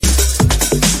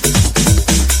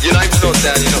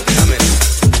down, you're not coming.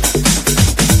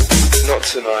 Not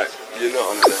tonight, you're not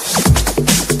on the list.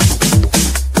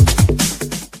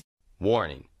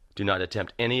 Warning, do not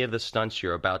attempt any of the stunts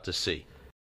you're about to see.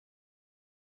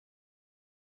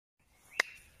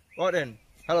 Right then,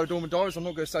 hello Dorman Diaries. I'm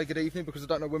not going to say good evening because I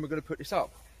don't know when we're going to put this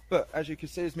up. But as you can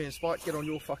see, it's me and Spike. Get on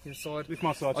your fucking side. It's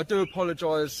my side. I do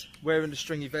apologise wearing the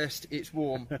stringy vest. It's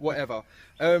warm, whatever.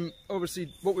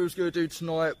 Obviously, what we was going to do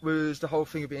tonight was the whole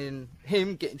thing of being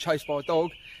him getting chased by a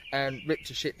dog and ripped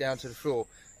to shit down to the floor.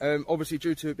 Obviously,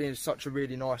 due to it being such a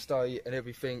really nice day and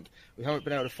everything, we haven't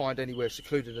been able to find anywhere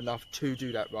secluded enough to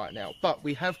do that right now. But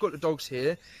we have got the dogs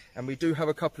here, and we do have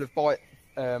a couple of bite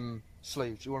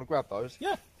sleeves. You want to grab those?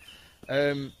 Yeah.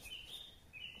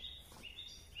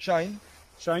 Shane,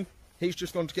 He's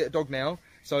just gone to get a dog now,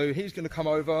 so he's going to come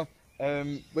over. We're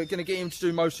going to get him to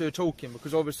do most of the talking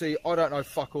because obviously I don't know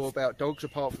fuck all about dogs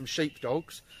apart from sheep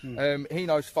dogs. He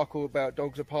knows fuck all about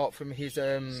dogs apart from his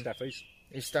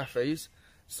staffies.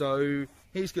 So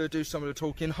he's going to do some of the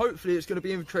talking. Hopefully it's going to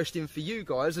be interesting for you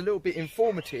guys, a little bit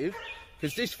informative.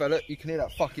 Because this fella, you can hear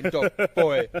that fucking dog,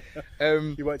 boy.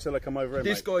 You wait till I come over here,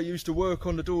 This guy used to work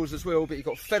on the doors as well, but he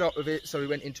got fed up with it, so he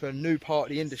went into a new part of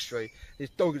the industry.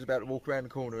 This dog is about to walk around the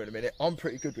corner in a minute. I'm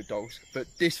pretty good with dogs, but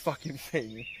this fucking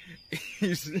thing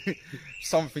is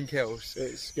something else.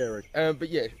 It's scary. But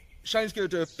yeah, Shane's going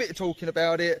to do a bit of talking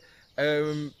about it.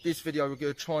 This video we're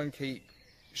going to try and keep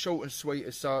short and sweet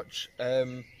as such. It's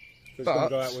going to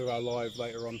go out with our live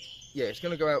later on. Yeah, it's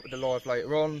going to go out with the live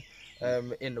later on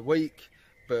in the week.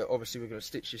 But obviously we're going to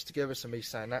stitch this together, so me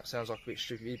saying that sounds like a bit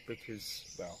stupid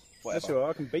because, well, whatever. That's all right,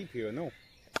 I can beep you and all.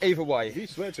 Either way. If you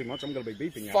swear too much, I'm going to be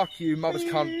beeping you. Fuck you, mother's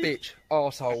cunt, bitch,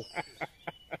 arsehole.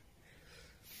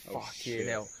 Oh, Fuck you shit.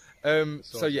 now.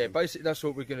 So yeah, basically that's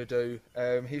what we're going to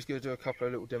do. He's going to do a couple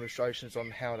of little demonstrations on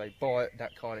how they bite,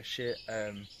 that kind of shit.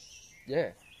 Yeah,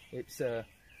 it's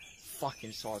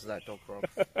fucking size of that dog, bro.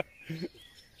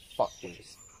 Fuck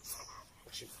this.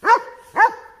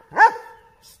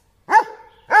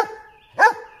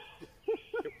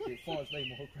 It finds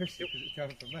me more aggressive because it's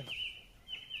coming from me.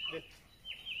 In.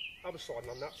 Other side,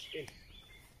 no nuts. In.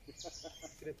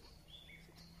 Get in.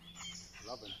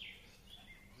 Love him.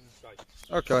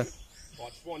 Stay. Okay.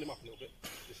 Right, just wind him up a little bit.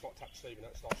 Just like tap Steve and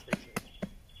that start screeching.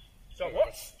 So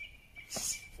what?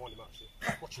 Wind him up. So.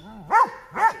 Watch him.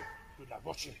 Watch him. Good lad,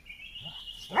 watch him.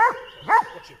 Stop.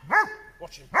 Watch him.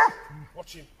 Watch him.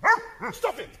 Watch him.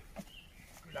 Stop him.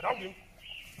 Good lad, hold him.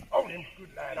 Hold him. Good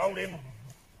lad, hold him.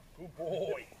 Good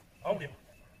boy. Hold him.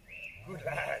 Good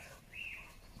lad.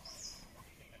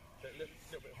 Little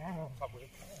bit of tug with him.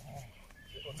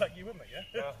 I'll take you with me,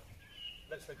 yeah?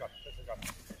 Let's go. Let's go.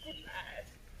 Good lad.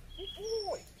 Good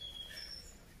boy.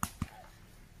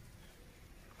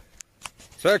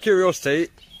 So out of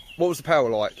curiosity, what was the power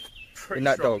like in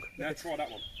that strong. dog? Now try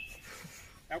that one.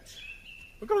 Out.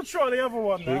 We've got to try the other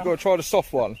one now. We've got to try the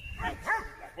soft one. Out.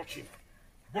 Watch him.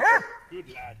 Watch him.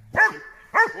 Good lad. Watch him.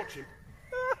 Watch him.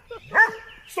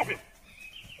 Stop him.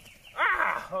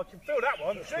 Ah, I can feel that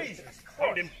one. Jesus Christ.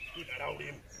 Hold him. Good lad, hold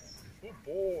him. Good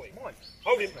boy. Mine.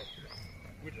 Hold him.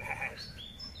 Good lad.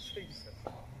 Jesus.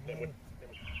 Then one.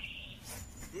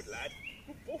 Good lad.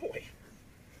 Good boy.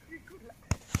 Good lad.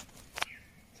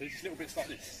 So just little bits like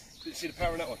this. Did you see the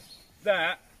power in that one?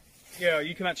 That, yeah,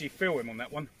 you can actually feel him on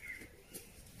that one.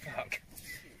 Fuck.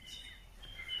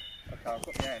 Okay, I've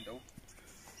got the handle.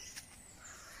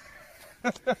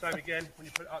 Same again, when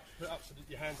you put it up so that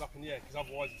your hand's up in the air, because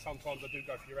otherwise sometimes I do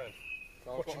go for your hand.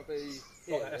 So I've got to be Like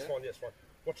here, that, that's yeah? fine, yes, fine.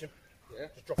 Watch him. Yeah.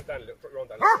 Just drop it down a little, drop your arm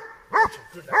down a little. Watch him,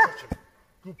 good lad, watch him.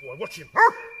 Good boy, watch him.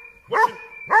 Watch him,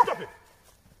 stop him.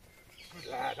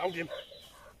 Good lad, hold him.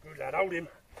 Good lad, hold him.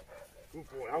 Good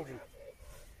boy, hold him.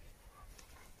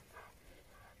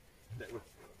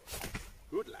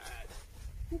 Good lad.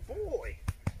 Good boy.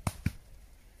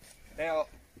 Now,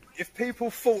 if people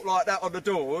fought like that on the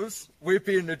doors, we'd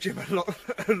be in the gym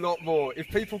a lot more. If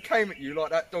people came at you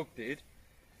like that dog did,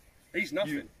 He's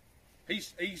nothing.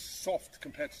 He's soft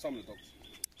compared to some of the dogs.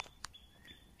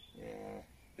 yeah.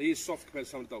 He is soft compared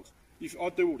to some of the dogs. I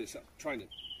do all this training.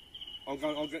 I'm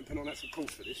getting put on an actual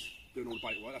course for this, doing all the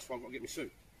bait work. That's why I've got to get my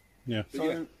suit. Yeah. So,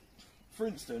 yeah. for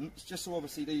instance, just so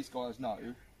obviously these guys know,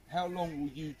 how long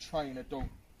will you train a dog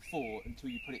for until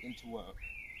you put it into work?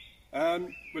 Well,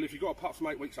 if you've got a pup from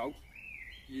 8 weeks old,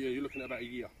 you're looking at about a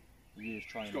year. A year's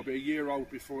training. It's got to be a year old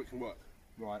before it can work.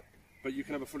 Right, But you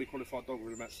can have a fully qualified dog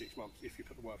within about 6 months if you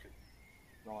put the work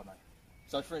in. right, mate.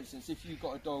 So, for instance, if you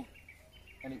got a dog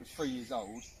and it was 3 years old,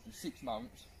 in 6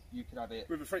 months, you could have it.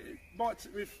 With a free,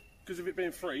 because of it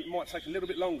being free, it might take a little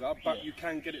bit longer, but Yeah. you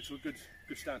can get it to a good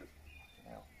standard.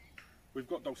 Now, We've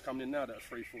got dogs coming in now that are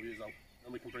 3, 4 years old,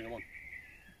 and we can bring them on.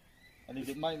 And is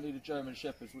it mainly the German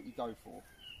Shepherds what you go for?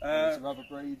 Uh, Is there other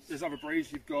breeds? There's other breeds.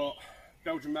 You've got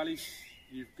Belgian Malleys,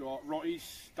 you've got Rotties,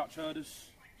 Dutch Herders,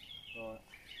 Right.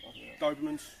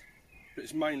 Dobermans, but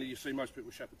it's mainly you see most people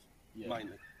with Shepherds. Yeah.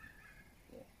 Mainly.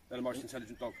 Yeah. They're the most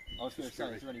intelligent dog. I was going to say,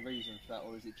 Security. is there any reason for that,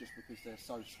 or is it just because they're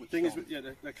so switched Thing is, on? yeah,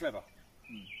 they're clever.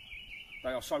 They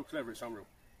are so clever, it's unreal.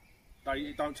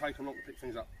 It don't take them long to pick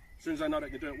things up. As soon as they know they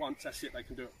can do it once, that's it. They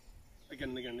can do it again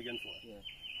and again and again for you,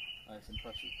 Yeah, that's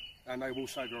impressive. and they will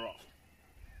save your ass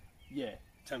Yeah.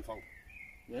 tenfold.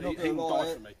 Yeah, He not gonna will lie,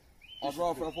 die for me. I'd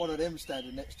rather have one of them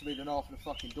standing next to me than half of the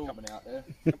fucking doorman out there.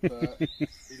 But,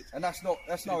 and that's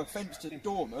no offence to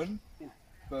doorman,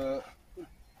 but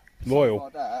Loyal. something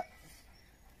like that,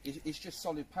 it's just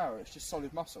solid power. It's just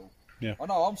solid muscle. Yeah. I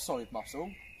know I'm solid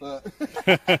muscle, but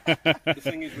The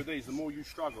thing is with these, the more you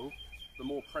struggle, the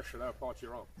more pressure they apply to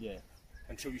your arm yeah.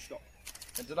 until you stop.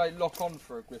 And do they lock on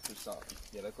for a grip as such?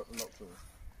 Yeah, they've got the lock on.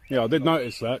 Yeah, I did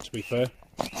notice that, to be fair.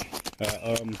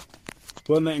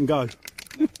 Weren't letting go.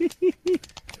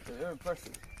 They're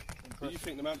impressive. Do you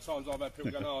think the amount of times I've had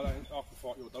people going, oh, I can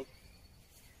fight your dog?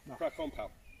 Crack on,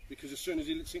 pal. Because as soon as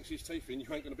he sinks his teeth in, you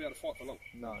ain't going to be able to fight for long.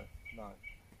 No.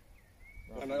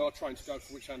 And they are trained to go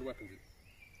for which hand the weapons in.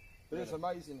 But it's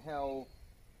amazing how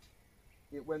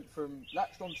it went from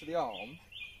latched onto the arm,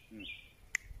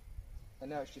 and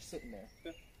now it's just sitting there.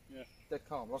 Yeah. Dead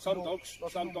calm. Like Some a dogs,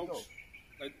 like a some normal dogs,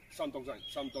 some dogs ain't.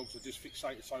 Some dogs are just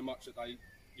fixated so much that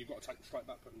you've got to take them straight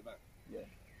back, put them in the back.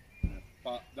 Yeah.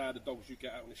 But they're the dogs you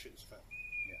get out when the shit's found.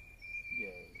 Yeah.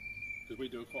 Because we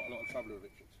do quite a lot of traveller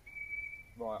evictions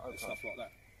Right. and Okay. stuff like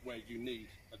that, where you need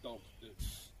a dog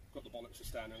that's got the bollocks to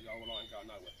stand there and go, well, I ain't going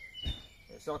nowhere.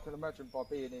 Yeah, so I can imagine by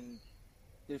being in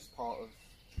this part of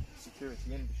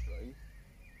security industry,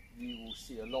 you will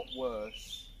see a lot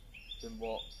worse than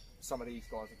what some of these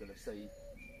guys are going to see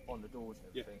on the doors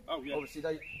and Yeah. everything. Oh, yeah.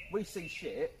 Obviously, we see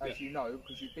shit, as Yeah. you know,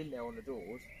 because you've been there on the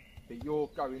doors. But you're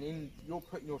going in, you're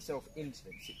putting yourself into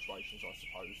them situations, I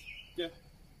suppose. Yeah.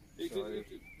 It So-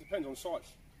 depends on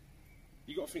sites.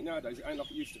 You got to think nowadays it ain't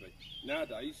like it used to be.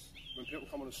 Nowadays, when people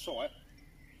come on a site,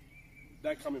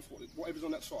 they're coming for whatever's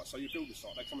on that site. So you build the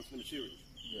site, they're coming for the materials.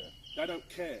 Yeah. They don't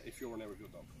care if you're on there with your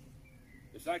dog.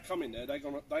 If they come in there, they are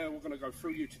going to go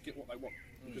through you to get what they want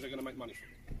because they're going to make money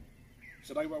from it.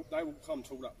 So they will come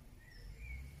tooled up.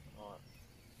 Right.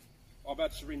 I've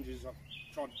had syringes. I've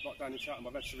tried like down in Chatham.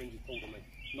 I've had syringes pulled on me,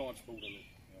 knives pulled on me.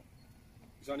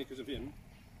 It's only because of him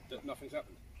that nothing's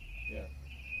happened. Yeah.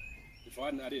 If I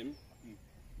hadn't had him,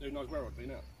 who knows where I'd be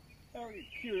now. Out of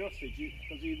curiosity,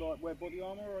 does he like wear body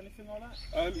armour or anything like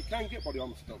that? You can get body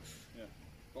armour for dogs. Yeah.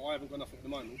 But I haven't got nothing at the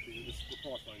moment because of the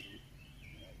price range. of it.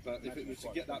 But if it was to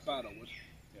get that bad, I would.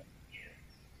 Yeah.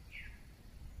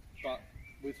 But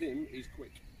with him, he's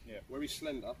quick. Yeah. Where he's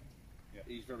slender, Yeah.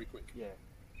 he's very quick. Yeah.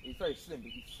 He's very slim,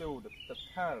 but you feel the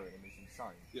power in him is insane.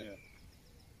 Yeah. Yeah.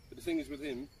 But the thing is with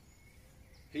him,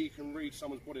 he can read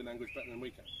someone's body language better than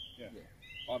we can. Yeah.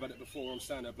 Yeah. I've had it before. I'm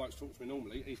standing there, blokes talk to me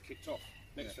normally. He's kicked off.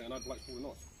 Next thing I know, bloke's pulled a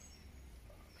knife.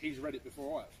 He's read it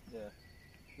before I have. Yeah.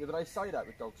 Yeah, but they say that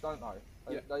with dogs, don't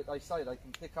they? Yeah. They say they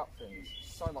can pick up things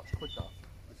so much quicker.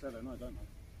 I say they know, don't they?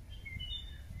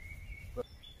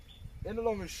 In the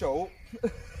long and short,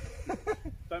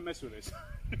 Don't mess with this.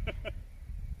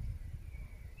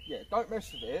 yeah, don't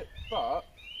mess with it, but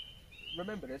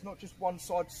remember, there's not just one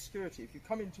side to security. If you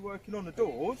come into working on the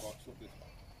doors, Right, it's not good.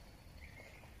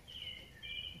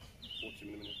 Watch him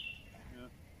in a minute. Yeah.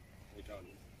 He can't.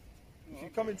 if you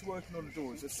come into working on the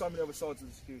doors, there's so many other sides of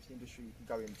the security industry you can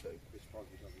go into. Be surprised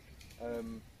if he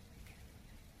doesn't.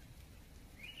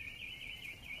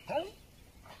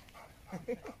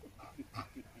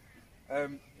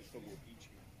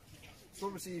 So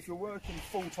obviously, if you're working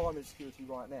full time in security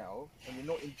right now and you're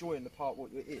not enjoying the part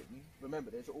what you're in,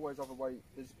 remember there's always other ways.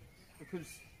 Because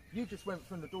you just went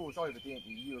from the doors over, didn't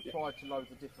you? You applied to loads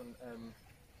of different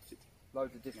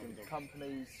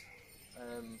companies.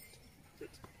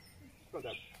 Go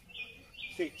down.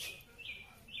 Sit.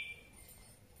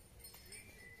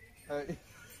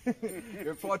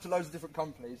 You applied to loads of different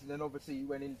companies, and then obviously you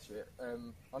went into it.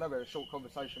 I know we had a short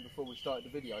conversation before we started the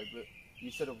video, but you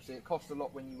said obviously it cost a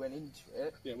lot when you went into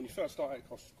it. Yeah, when you first start out, it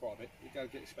costs quite a bit. It does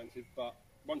get expensive, but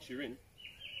once you're in,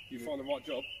 you find the right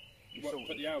job, you sort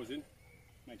put it. the hours in,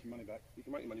 Make your money back. you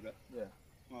can make your money back. Yeah.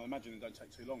 Well, I imagine it don't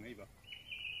take too long either.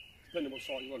 Depending on what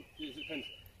site you're on. It depends.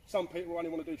 Some people only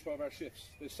want to do 12-hour shifts.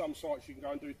 There's some sites you can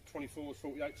go and do 24s,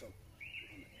 48s on.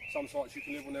 Some sites you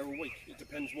can live on there all week. It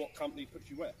depends what company puts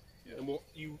you where Yeah. and what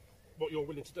you're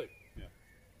willing to do. Yeah.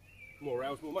 More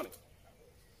hours, more money.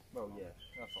 Well, yeah,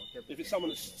 that's fine. If it's someone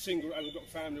that's single, hasn't got a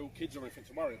family or kids or anything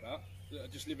to worry about,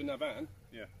 that just live in their van,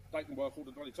 Yeah. they can work all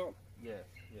the bloody time. Yeah,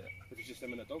 yeah. If it's just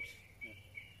them and their dogs.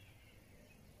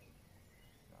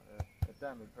 No, they're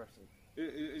damn impressive.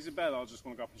 Isabella, I just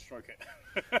want to go up and stroke it.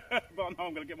 But I know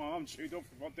I'm going to get my arm chewed off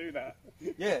if I do that.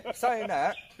 Yeah, saying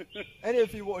that, any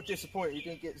of you what are disappointed you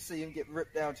didn't get to see him get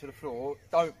ripped down to the floor,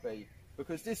 don't be.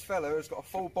 Because this fella has got a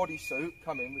full body suit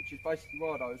coming, which is basically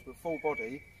Rido's, but full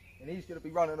body, and he's going to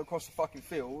be running across the fucking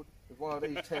field with one of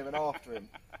these tearing after him.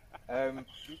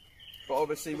 But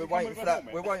obviously we're waiting for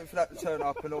that. We're waiting for that to turn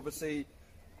up, and obviously,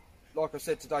 like I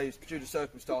said today, due to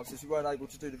circumstances, we weren't able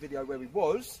to do the video where he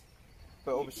was.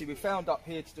 But obviously we found up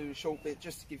here to do a short bit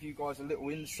just to give you guys a little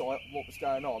insight on what was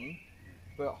going on.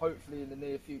 But hopefully in the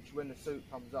near future when the suit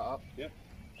comes up, Yeah.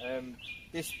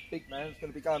 this big man's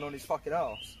going to be going on his fucking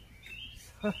arse.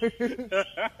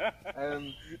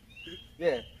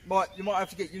 Yeah, you might have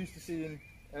to get used to seeing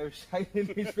Shane in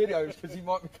his videos because he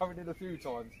might be coming in a few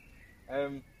times.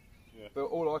 But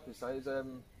all I can say is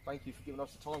thank you for giving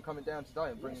us the time coming down today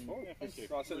and bringing Yeah, thank you.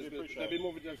 Like I said, Really there'll appreciate be it.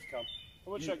 more videos to come. I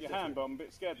would shake your hand, but I'm a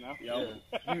bit scared now. Yeah.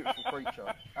 beautiful creature,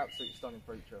 absolutely stunning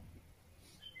creature.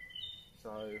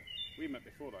 So We met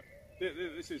before, though.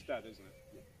 This is Dad, isn't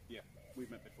it? Yeah, we've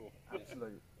met before.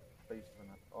 absolute beast of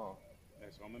an oh.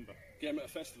 Yes, I remember. Get him at a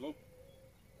festival,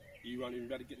 you won't even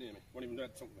be able to get near me. Won't even be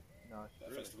able to talk to me No.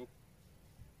 at a festival.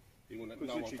 He won't let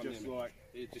Because no one literally come near just me. like,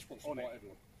 He just wants to on fight it.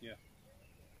 everyone. Yeah.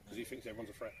 Because he thinks everyone's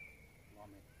a threat. I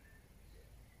mean,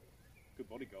 good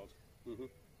bodyguard.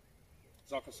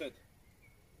 It's like I said,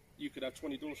 you could have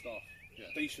 20 door staff, Yeah.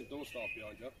 decent door staff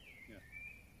behind you. Yeah.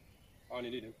 I only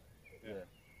need him. Yeah.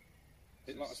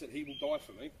 Like I said, he will die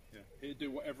for me. Yeah. He'll do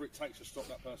whatever it takes to stop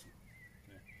that person.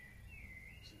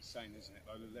 It's insane, isn't it?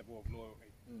 Though, the level of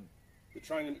loyalty. The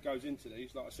training that goes into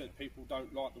these, like I said, people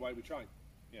don't like the way we train.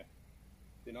 Yeah.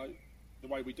 You know, the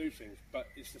way we do things, but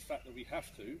it's the fact that we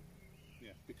have to,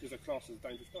 Yeah. because they're classed as a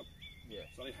dangerous dog. Yeah.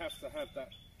 So they have to have that.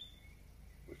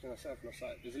 What can I say? How can I say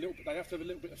it? There's a little bit. They have to have a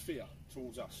little bit of fear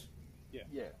towards us. Yeah.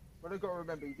 But they've got to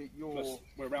remember that you're Plus,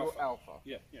 we're you're alpha. alpha.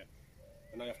 Yeah. Yeah.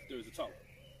 And they have to do as they're told.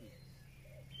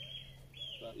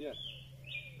 But yeah.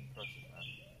 Impressive, man.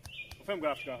 I think I'm going to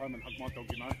have to go home and hug my dog,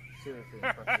 you know. Seriously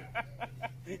impressive.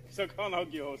 So I can't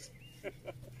hug yours.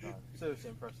 No, seriously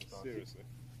impressive. Guys. Seriously.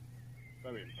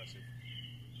 Very impressive.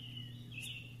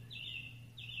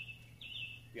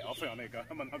 Yeah, I think I need to go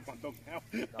home and hug my dog now.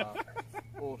 No,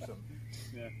 awesome.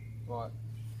 Yeah. Right.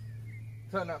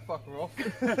 Turn that fucker off.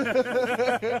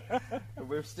 And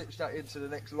we'll stitch that into the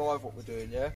next live what we're doing, yeah?